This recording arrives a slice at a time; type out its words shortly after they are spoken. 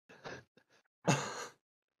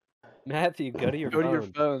Matthew, go to your Go phone. to your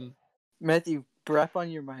phone. Matthew, brap on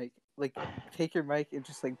your mic. Like, take your mic and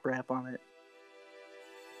just like brap on it.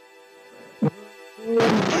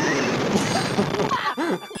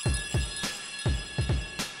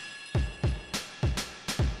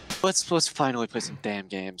 Let's finally play some damn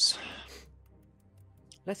games.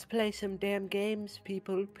 Let's play some damn games,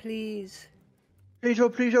 people, please. Please, oh,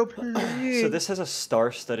 please, oh, please. So this has a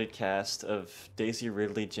star-studded cast of Daisy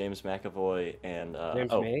Ridley, James McAvoy, and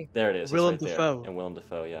James oh, May? there it is. Willem it's right Dafoe. there. And Willem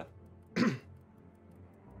Dafoe, yeah.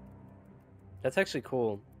 That's actually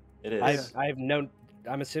cool. It is.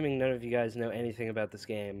 I'm assuming none of you guys know anything about this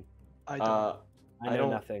game. I don't. I know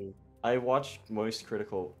nothing. I watched Moist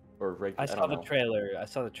Critical I saw the trailer. I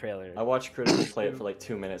saw the trailer. I watched Critical play it for like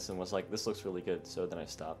 2 minutes and was like, "This looks really good." So then I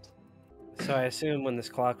stopped. So I assume when this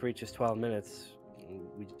clock reaches 12 minutes,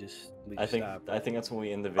 we just stop. I think that's when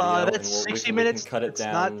we end the video. That's and 60 we minutes. can cut it It's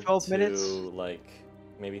down not 12 to minutes. like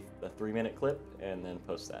maybe a 3-minute clip and then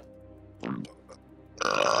post that.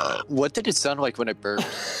 What did it sound like when it burped?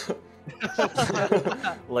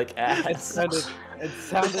 Like It ads. sounded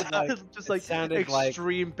like just like sounded like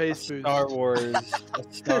extreme bass boost. Star Wars. A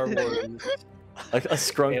Star Wars. Like a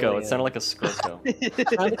scrunko. Alien. It sounded like a scrunko.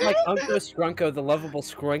 Sounded like Uncle Scrunko, the lovable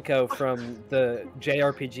Scrunko from the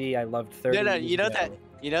JRPG I loved 30 No, years you know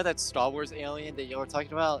ago. that Star Wars alien that you were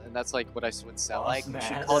talking about, and that's like what I would sound like. We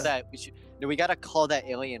should man. call that. We gotta call that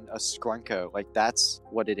alien a Scrunko. Like that's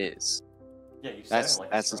what it is. Yeah, you said That's- it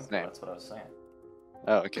like that's a his scrunko, name. That's what I was saying.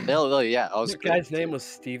 Oh, okay. No, yeah, I was. This guy's name was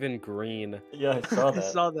Stephen Green. Yeah, I saw I that.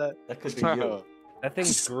 saw that. That could be you. That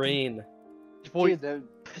thing's green. Boy, Dude,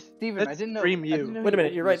 Steven, I that's didn't know. Dream I you. didn't know Wait a you minute,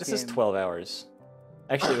 opened you're right. This is game. 12 hours.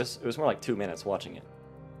 Actually, it was more like 2 minutes watching it.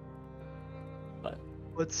 well,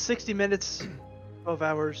 it's 60 minutes, 12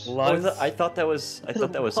 hours. Was. I thought that was yeah, an hour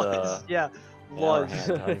and a was. half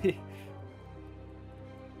time.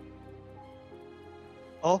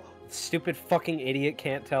 Oh, Stupid fucking idiot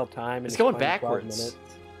can't tell time. It's and going playing 12 backwards. minutes.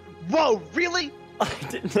 whoa, really? I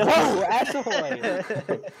didn't know. Whoa, ass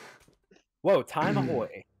ahoy! Whoa, time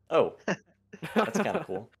ahoy! Oh, that's kind of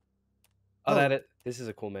cool. Oh, this is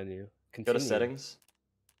a cool menu. Go Continue. to settings.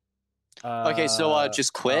 Okay, so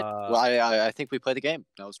just quit. Well, I think we played the game.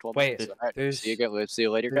 That was 12 Wait, minutes. All right, there's- see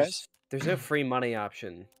you later, guys. There's no free money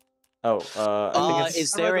option. Oh, I think it's.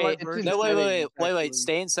 Is there a It's in no? settings, Wait! actually.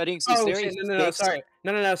 Stay in settings. Oh, Is there shit, a no, fixed- sorry.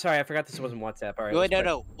 No, sorry. I forgot this wasn't WhatsApp. All right. Wait, let's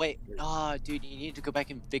no, play. wait. Ah, dude, you need to go back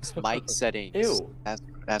and fix mic settings. Ew.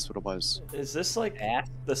 That's what it was. Is this like Ass?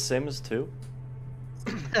 The Sims 2?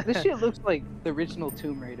 This shit looks like the original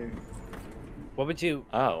Tomb Raider. What would you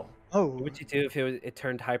Oh, do if it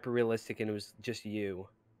turned hyper realistic and it was just you?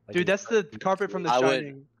 Like, dude, that's the carpet from The I would-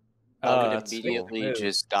 Shining. I would that's immediately cool.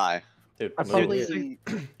 just die. Dude, I move. probably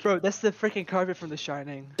Bro, that's the freaking carpet from The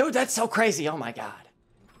Shining. Dude, that's so crazy. Oh my god.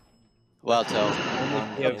 Well, tell.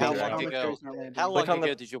 Yeah, How yeah. long ago? How Click long on the-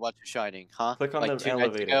 ago did you watch The Shining? Huh? Click on like the 2 nights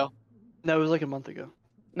elevator. ago? No, it was like a month ago.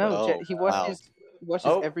 No, Oh, he wow. watches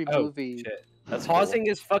Oh, every Oh, movie. shit. That's Pausing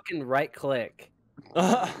is fucking right click.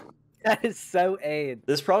 cool. That is so aid.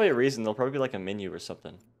 There's probably a reason. There'll probably be like a menu or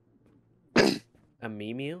something. A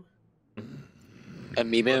meme? A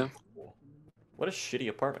Mimu? What a shitty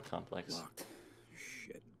apartment complex. Locked.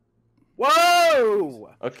 Shit. Whoa!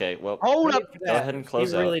 Okay, well, Hold up. go ahead and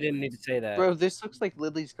close You out. really didn't need to say that. Bro, this looks like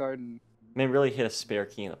Lily's Garden. I mean, really hit a spare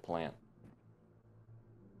key in the plant.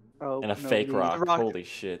 Oh, And a no, fake dude. rock. The rock. Holy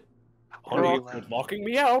shit. Honey, Rock. you're locking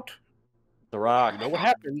me out. The rock. You know what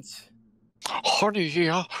happens? Honey,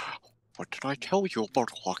 yeah. What did I tell you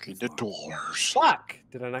about locking the doors? Fuck!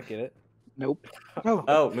 Did I not get it? Nope. Bro,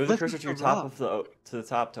 Oh, move the listen cursor to to your the top rock. of the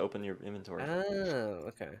top to open your inventory. Oh,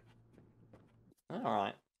 okay. All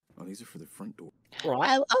right. Oh, these are for the front door.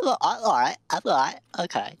 Right. Alright.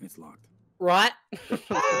 Okay. It's locked. Right.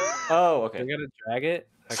 Oh, okay. We're gonna drag it.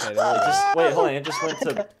 Okay. It There we go. just wait, hold on. It just went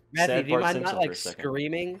to Matthew, sad do you Bart mind Simpson not for like a second.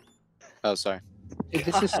 screaming? Oh, sorry. Is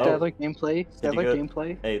this a stellar gameplay? Stellar go-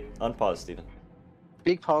 gameplay? Hey, unpause, Steven.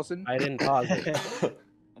 Big pausing. I didn't pause it.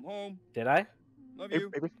 I'm home. Did I? Love It-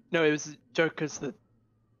 you. no, it was a joke because the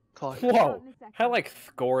clock. Whoa! I like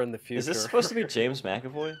score in the future. Is this supposed to be James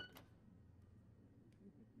McAvoy?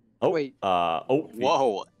 Oh, Wait. oh.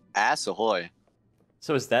 Whoa. Ass ahoy.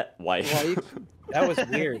 So is that wife? Wife? That was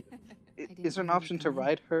weird. Is there an option to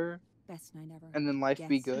ride her Best night ever. and then life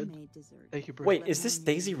be Guests good? made dessert. Thank you, bro. Wait, is this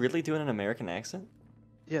Daisy Ridley doing an American accent?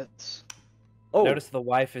 Yes. Oh, Notice the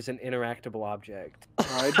wife is an interactable object.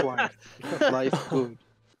 Ride wife. Life good.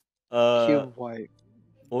 uh, Kill wife.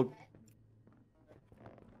 well,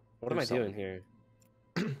 What am I doing here?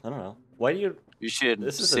 I don't know. Why do you? You should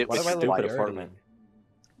This is a sit with Why do I the look stupid dirty? apartment.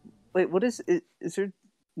 Wait, what is it? Is there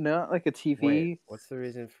Not like a TV. Wait, what's the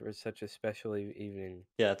reason for such a special evening?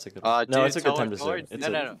 Yeah, it's a good. Dude, No, it's a good tell time her- to tell her- dessert. It's No, a,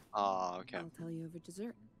 no, no. Oh, okay. I'll tell you over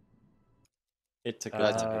dessert. It's a good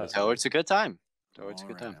Uh, time. Tell her it's a good time. Tell her it's a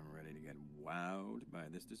good Alright, time. I'm ready to get wowed by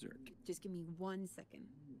this dessert. Just give me 1 second.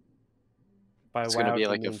 By It's gonna wow, be he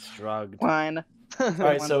like a means drugged. Fine. All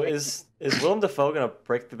right, so is Willem Dafoe gonna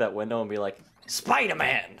break through that window and be like,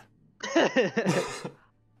 Spider-Man?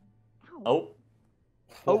 Oh,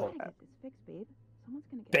 Oh, Get this fixed, babe. Someone's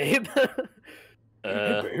gonna get babe.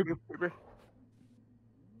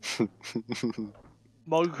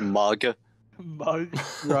 Mug. Mug. Mug.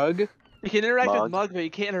 Rug. You can interact Mug. with Mug, but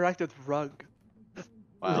you can't interact with Rug.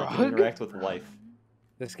 wow. Rug? Interact with life.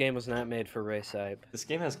 This game was not made for race hype. This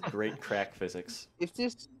game has great crack physics. If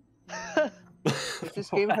this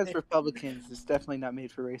game has Republicans, it's definitely not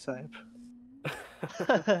made for race hype.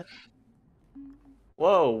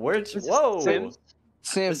 Whoa, where'd you? Whoa! Sims?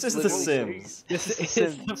 Sims. This is The literally. Sims. This is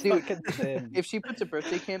Sims. the Dude, fucking Sims. If she puts a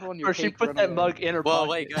birthday candle on your Or cake, she put run that away. mug in her Whoa, pocket.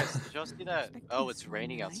 wait, guys, did y'all see that? Oh, it's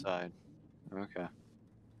raining outside. Okay.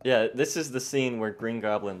 Yeah, this is the scene where Green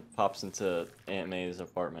Goblin pops into Aunt May's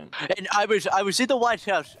apartment. And I was in the White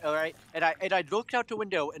House, all right, and I looked out the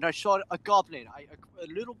window and I saw a goblin, a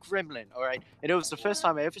little gremlin, all right, and it was the first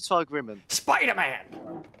time I ever saw a gremlin.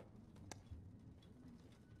 Spider-Man!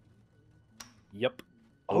 Yep.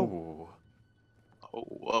 Oh. Oh,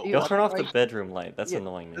 whoa. Ew. Go turn off the Like- bedroom light. That's Yeah.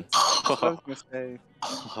 annoying me. That's what I was gonna say.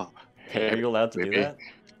 Hey, are you allowed to do baby. that?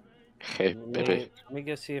 Hey, baby. Let me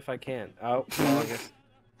go see if I can. Oh, well, I guess.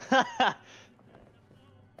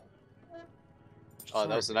 Oh,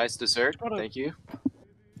 that was a nice dessert. Gotta- Thank you.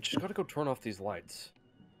 Just gotta go turn off these lights.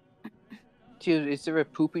 Dude, is there a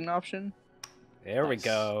pooping option? There we Nice.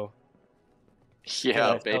 go.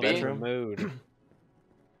 Yeah, Nice baby. bedroom. Mood.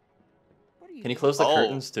 What are you Can you close the Oh.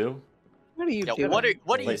 curtains too? What are you Yeah, doing? what are you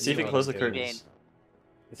Wait, see if you doing? can close the Doing? curtains.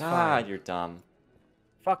 It's Ah, fine. you're dumb.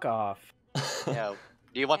 Fuck off. Yeah.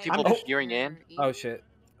 Do you want people I'm- peering in? Oh shit.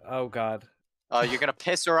 Oh god. Oh, you're gonna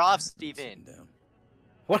piss her off, Steven. Down.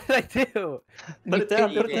 What did I do? Put it down,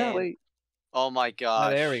 put it Steven. down. Wait, Oh my Oh,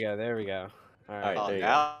 gosh. there we go. There we go. All right. Alright, Oh, there you go.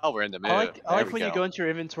 now we're in the mood. I like There we when you go into your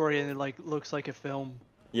inventory and it like looks like a film.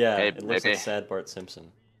 Yeah, Hey, it looks baby. like sad Bart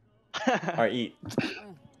Simpson. Alright, eat.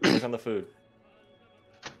 Click on the food.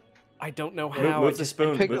 I don't know Move, how. move I the just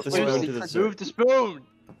spoon. pick Move up the the spoon spoon. to the Move dessert. the spoon.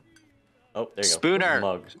 Oh, there you go. Spooner.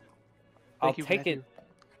 Mug. I'll Thank you, take Matthew. it.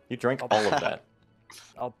 You drank all of that.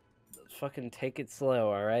 I'll fucking take it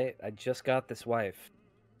slow. All right. I just got this wife.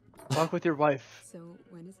 Talk with your wife. So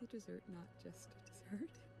when is the dessert not just dessert?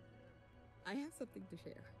 I have something to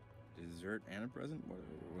share. Dessert and a present? What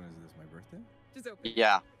is this, my birthday? Just open.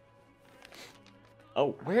 Yeah.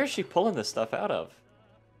 Oh, where is she pulling this stuff out of?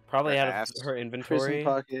 Probably Her out ass. of her prison inventory.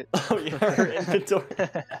 pocket. Oh, yeah, her inventory.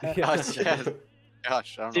 Oh, yeah.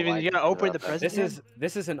 Gosh, I don't know Steven, why you I gonna open brought the that. present?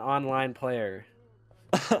 This is an online player.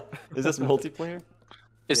 Is this multiplayer?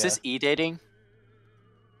 Is Yeah. this e-dating?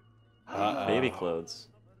 Baby clothes.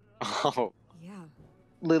 Oh, Yeah.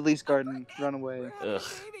 Lily's garden, run away. Ugh.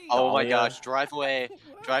 oh my Dahlia. gosh, drive away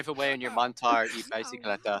on your Montar y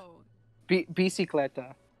bicicleta.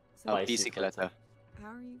 Bicicleta. So, Bicicleta. how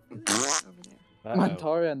are you feeling over there? Uh-oh.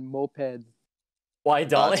 Montara and moped. Why,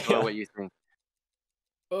 Let's go Dahlia? what you think.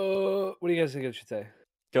 What do you guys think I should say?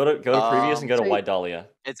 Go to previous and go to say- Why Dahlia.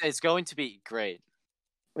 It's going to be great.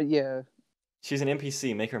 But yeah, She's an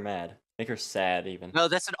NPC. Make her mad. Make her sad, even. No,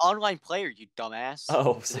 that's an online player, you dumbass.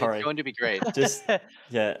 Oh, It's sorry. going to be great. Just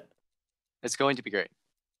yeah. It's going to be great.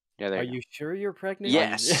 Yeah, there Are you go. you sure you're pregnant?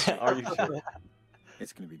 Yes. Are you sure?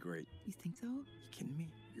 It's gonna be great. You think so? You kidding me?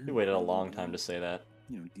 You waited a long time to say that.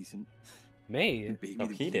 You know, decent. Me? The baby Oh,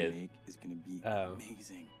 that he you did. make is gonna be Oh.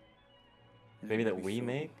 amazing. And Baby it's that gonna we be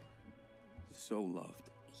make? so loved.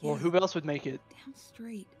 Well, who else would make it? Damn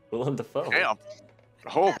straight. Willem Dafoe. Damn.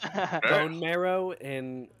 Oh. Bone marrow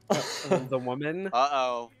in the woman.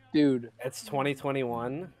 Uh-oh. dude. It's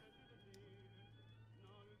 2021.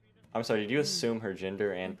 I'm sorry, did you assume her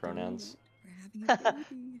gender and pronouns? We're having a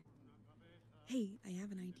baby. Hey, I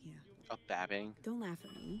have an idea. A babbing. Don't laugh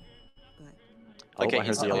at me, but Oh, Okay, I heard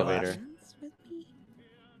he's the not elevator. dance with me.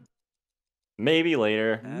 Maybe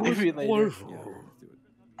later. Maybe later. Yeah, let's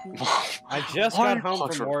do it. I just got home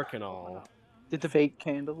from work and all. Did the Fake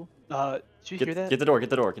candle. did you hear Get, that? get the door, get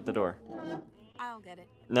the door, get the door. I'll get it.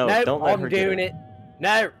 No, Nope, don't let I'm her get doing it.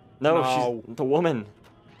 No. No, No. she's the woman.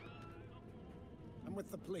 I'm with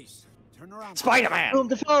the police. Turn around. Spider-Man! Willem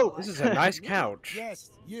Dafoe! This is a nice couch.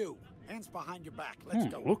 Yes, you. Hands behind your back.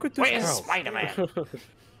 Let's go. Look at this Where's couch. Spider-Man?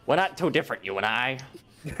 We're not too different, you and I.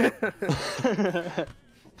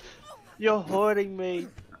 You're hurting me.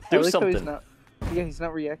 I Do like how he's something. not. Yeah, he's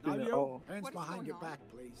not reacting Now at you, all. hands What's behind going your on? back,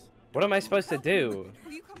 please. What am I supposed to do?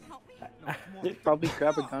 Will you come help me? No, come on. Probably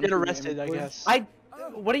grab a gun. Get for the arrested, I inventory. guess.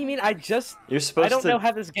 What do you mean? I You're supposed I don't to. know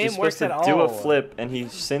how this You're game works supposed at to do all. a flip, and he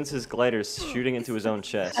sends his gliders shooting into his own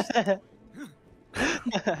chest. Baby,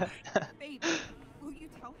 will you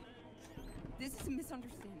tell him? This is a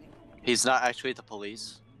misunderstanding. He's not actually the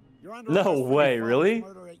police. You're under No arrest for way, your really?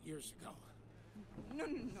 father's murder 8 years ago. No,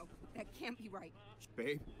 that can't be right.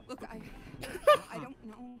 Babe, Look, I don't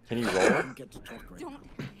know. Can you roll? I didn't get to talk right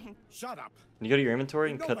Don't. now. Shut up. Can you go to your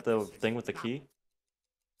inventory and cut the thing with the key?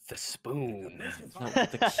 The spoon. No,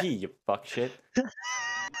 the key, you fuck shit.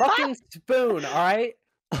 Fucking spoon, alright?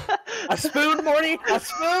 A spoon, Morty? A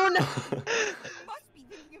spoon? You must be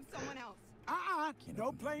thinking of someone else.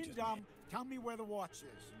 No playing dumb. Tell me where the watch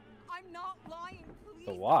is. I'm not lying. Please.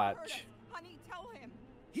 The don't hurt watch? us. Honey, tell him.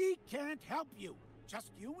 He can't help you.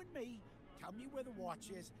 Just you and me. Tell me where the watch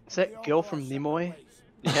is. Is that We all Gil go from our separate Nimoy? ways.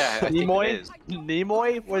 Yeah, I think it Nimoy? is.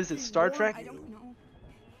 Nimoy? What is it, Star Trek? I don't know.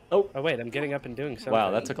 Oh, wait, I'm getting up and doing something. Wow,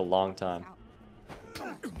 that took a long time.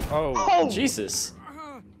 Oh. Oh! Jesus.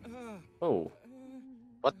 Oh.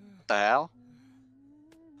 What the hell?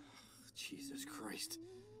 Jesus Christ.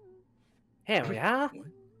 Here we are. What?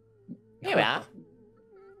 Here we are.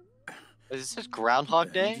 Is this Groundhog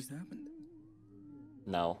What the hell Day? just happened?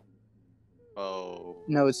 No. Oh.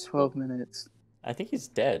 No, it's 12 minutes. I think he's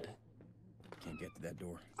dead. Can't get to that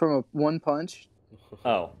door. From a one punch.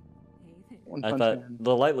 Oh. One I punch thought man.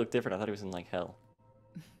 the light looked different. I thought he was in like hell.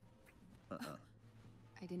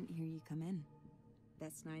 I didn't hear you come in.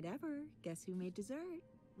 Best night ever. Guess who made dessert?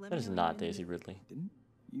 Let That me is know not when- Daisy Ridley. Didn't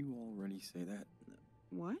you already say that?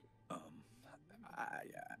 What?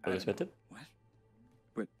 What expected?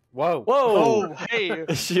 What? Whoa. Whoa! Oh, hey!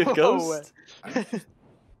 Is she a Whoa. ghost? How is this This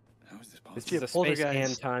possible? is be a a space poltergeist.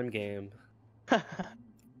 and time game.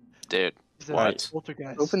 Dude. Is that What?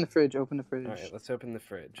 poltergeist? Open the fridge. Open the fridge. Alright, let's open the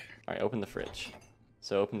fridge. Alright, open the fridge.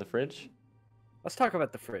 So open the fridge. Let's talk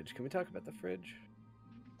about the fridge. Can we talk about the fridge?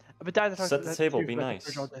 I've been dying to talk Set to the that table, dude be about the nice.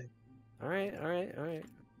 fridge all day. Alright, alright, alright.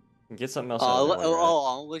 Get something else out of Oh, there while you're at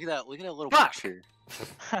oh, look at that! Look at that little Fuck! picture.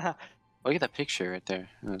 Look at that picture right there.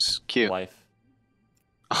 That's cute. Wife.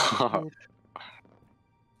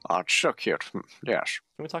 Oh, it's so cute. Yes.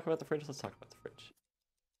 Can we talk about the fridge? Let's talk about the fridge.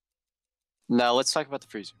 No, let's talk about the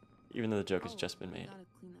freezer. Even though the joke has Oh, just been I made. gotta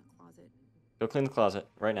clean that closet. Go clean the closet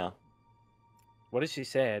right now. What did she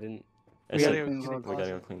say? I didn't. I We said, gotta go clean clean the the we gotta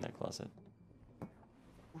go closet. clean that closet.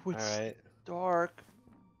 Ooh, it's Alright. dark.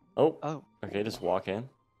 Oh, Oh. okay, just walk in.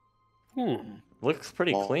 Hmm. Looks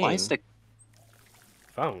pretty Well, clean. why is the...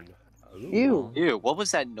 Phone. Ew. Ew, what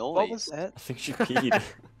was that noise? What was that? I think she peed.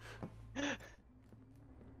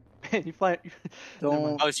 Man, you find...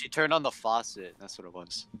 Don't. Oh, she turned on the faucet. That's what it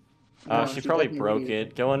was. No, She she probably definitely broke did.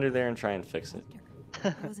 it. Go under there and try and fix it.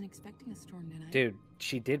 I wasn't expecting a storm tonight. Dude,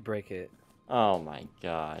 she did break it. Oh my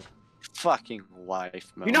god. Fucking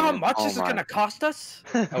wife mode. You know how much Oh this is my- gonna cost us?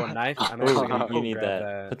 Oh, a knife? I'm Ooh, actually gonna you go need grab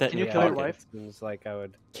that. Put that Can in you your kill your pocket. wife? Seems like I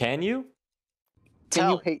would. Can you? Can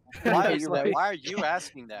you Tell- hate? Why, hate is your that, wife? why are you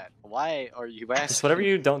asking that? Why are you asking? Just whatever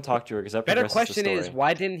you don't talk to her, because that Better progresses the question is, story.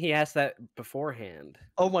 why didn't he ask that beforehand?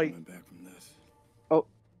 Oh I my... went back from this. Oh.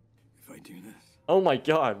 If I do this, Oh my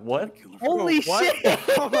god, what? I'll kill her. Holy What? shit!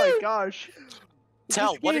 Oh my gosh.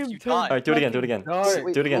 Tell, what if game you turned die? Alright, do it again, do it again. dark.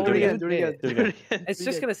 Wait, Do it again, do it again. Do it again. Do it again. It's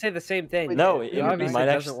just gonna say the same thing. Wait, No, it- He it obviously might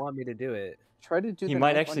doesn't actu- want me to do it. Try to do He the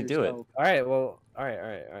might knife on actually do it. yourself. Alright, well,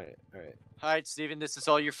 alright. Alright, Steven, this is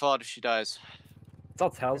all your fault if she dies. It's all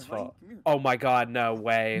Tel's Hey, honey, fault. come here. Oh my god, no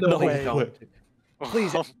way. No Please way. don't.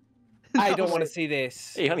 Please, I don't want to see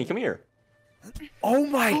this. Hey, honey, come here. Oh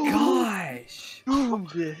my gosh.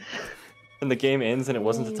 Doomed. And the game ends and it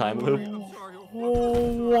wasn't a time loop. I'm sorry.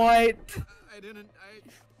 Oh, what? I didn't.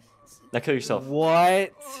 Now kill yourself.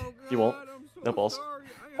 What? You won't. No balls.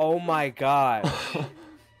 Oh my god.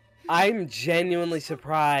 I'm genuinely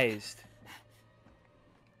surprised.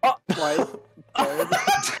 Oh, Wife.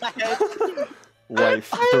 Wife,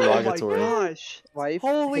 Oh my derogatory. gosh. Wife.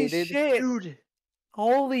 holy hated. shit. Dude.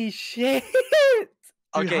 Holy shit.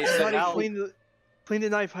 Okay, Dude, so hide the now... body, clean the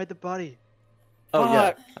knife, hide the body. Oh yeah.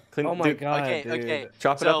 Fuck. Clean, Oh my dude, god, Okay, dude. okay.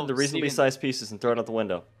 Chop it up So, into reasonably Steven- sized pieces and throw it out the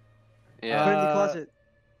window. Yeah. Put it in the Uh, closet.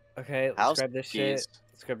 Okay, let's House grab this keys. shit.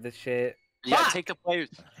 Let's grab this shit. Yeah, Fuck! take the players.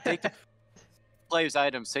 Take the players'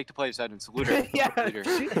 items. Take the players' items. Loot her. Yeah, Loot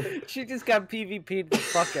her. she just got PvP'd the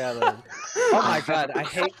fuck out of him. Oh my god, I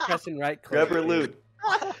hate pressing right click. Grab her dude. loot.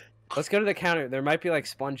 Let's go to the counter. There might be like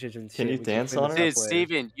sponges and shit. Can you we dance clean on this her? up Dude, later.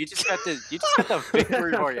 Steven, you just got the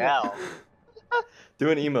victory royale. Do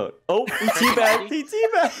an emote. Oh, he teabagged. He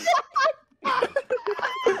teabagged.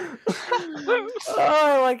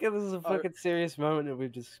 Oh, like this is a fucking serious moment, and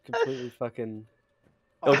we've just completely fucking.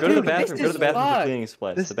 Oh, go to the Dude, bathroom. this Go to the is bathroom for fucked. cleaning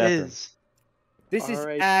supplies. This The bathroom. is. This is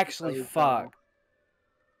Alright, actually Charlie fucked.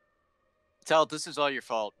 Tell, this is all your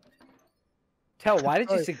fault. Tell, why did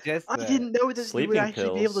you Sorry. suggest I that? didn't know that you would Sleeping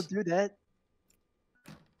actually be able pills. to do that.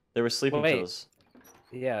 There were sleeping Wait. pills.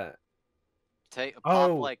 Yeah. Pop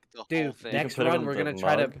Oh, like the whole Dude, thing. next put 'em run in we're the gonna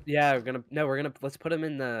try to. mug? Yeah, we're gonna. Let's put them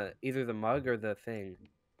in the either the mug or the thing.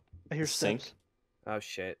 I hear The sink. steps. Oh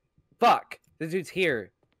shit! Fuck! This dude's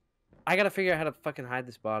here. I gotta figure out how to fucking hide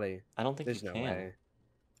this body. I don't think There's you no can. way.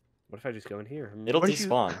 What if I just go in here? It'll What if you-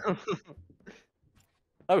 despawn.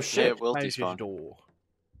 Oh Yeah, shit! it will Close this despawn. door.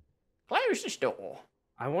 Close this door.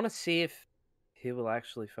 I want to see if he will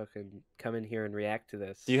actually fucking come in here and react to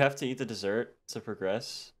this. Do you have to eat the dessert to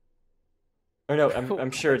progress? Or no,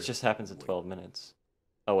 I'm sure it just happens in 12 minutes.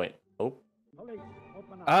 Oh wait. Oh.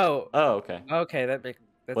 Oh. Oh, okay. Okay, that makes.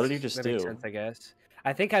 What did you just that makes do? sense, I guess.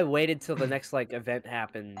 I think I waited till the next like event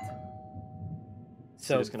happened.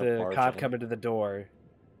 So just gonna the barge cop in. coming to the door.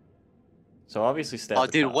 So obviously stab Oh,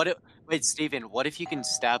 the dude, cop. what if... Wait, Steven, what if you can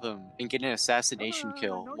stab him and get an assassination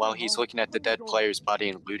kill while he's looking at the dead player's body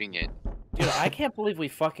and looting it? Dude, I can't believe we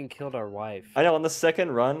fucking killed our wife. I know, on the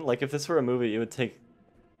second run, like, if this were a movie, it would take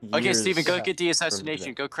years. Okay, Steven, go Yeah. get the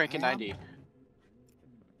assassination. Go crank it 90.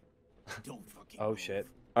 Don't fucking Oh move. shit.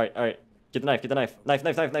 Alright. Get the knife, get the knife. Knife.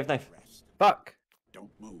 Rest. Fuck. Don't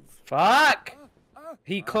move. Fuck!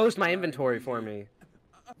 He closed my inventory for me.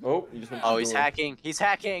 Oh, you just went Oh, he's hacking. He's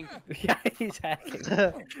hacking. Yeah, he's hacking.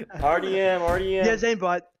 RDM. He has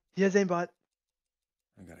aimbot. He has aimbot.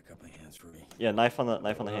 I got a couple of hands free. Yeah, knife on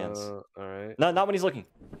the hands. Alright. No, not when he's looking.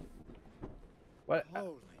 What? Holy,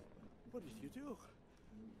 what did you do?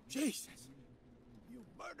 Jesus, you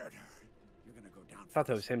murdered her. You're gonna go down. I thought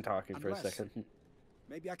that was him talking for a Unless- second.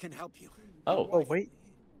 Maybe I can help you. Oh. Oh wait.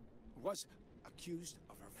 Was accused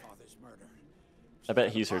of her father's murder. I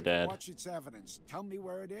bet he's her Pocket dad. Watch its evidence. Tell me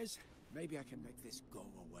where it is. Maybe I can make this go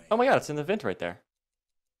away. Oh my god, it's in the vent right there.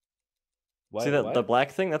 What, See that what? the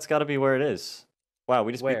black thing? That's gotta be where it is. Wow,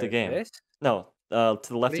 we just Where? beat the game. This? No, to the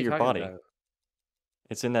left What are of you your talking body. about?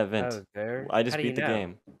 It's in that vent. Oh, there? I just How do you beat the know?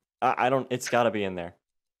 game. I don't. It's gotta be in there.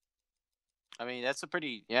 I mean, that's a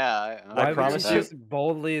pretty... Yeah. I Why would promise you you- just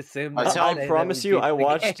boldly assume I that tell- say I that promise we you, beat I the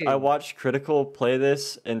watched game? Critical play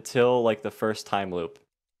this until like the first time loop,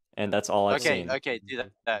 and that's all I've Okay, seen. okay, do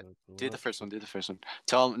that. Do the first one.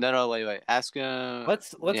 Tell him... No, wait. Ask him...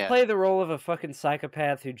 Let's yeah. play the role of a fucking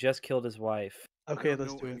psychopath who just killed his wife. Okay, I don't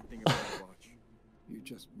let's know do it. anything about Watch. You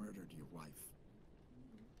just murdered your wife.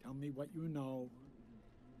 Tell me what you know.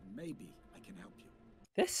 And maybe I can help you.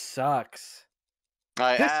 This sucks.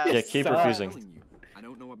 Alright, This ask- is- Yeah, keep sucks. refusing. Telling you, I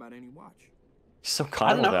don't know about any watch. He's so I don't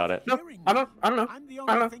calm know. about it. No, Hearing I don't know. I'm the I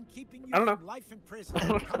only don't know. thing keeping you I don't know. from life in prison.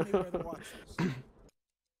 Tell me where the watch is.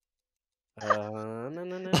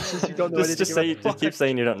 No. Since you don't know anything Just say, about just keep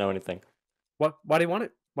saying you don't know anything. What? Why do you want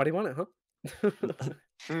it? Why do you want it, huh?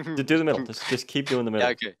 Do the middle. Just keep doing the middle.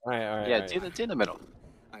 Yeah, okay. All right. Yeah, do the middle.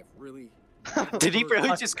 I've really. Did he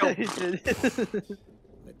really just go... He did.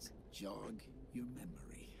 Let's jog your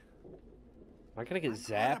memory. Am I gonna get I'm going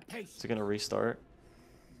zapped? apace. Is it gonna restart?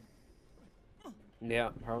 Yeah,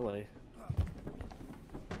 probably.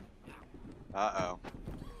 Uh-oh.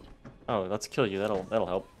 Oh, let's kill you. That'll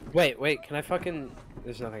help. Wait. Can I fucking?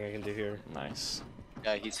 There's nothing I can do here. Nice.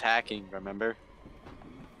 Yeah, he's hacking, remember?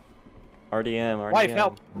 RDM. Wife,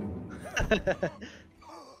 help! All right,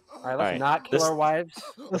 let's Alright, not kill this- our wives.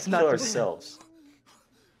 Let's Kill not do ourselves.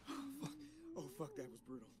 Oh fuck, that was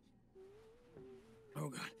brutal. Oh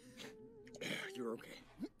god. You're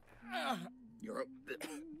okay. You're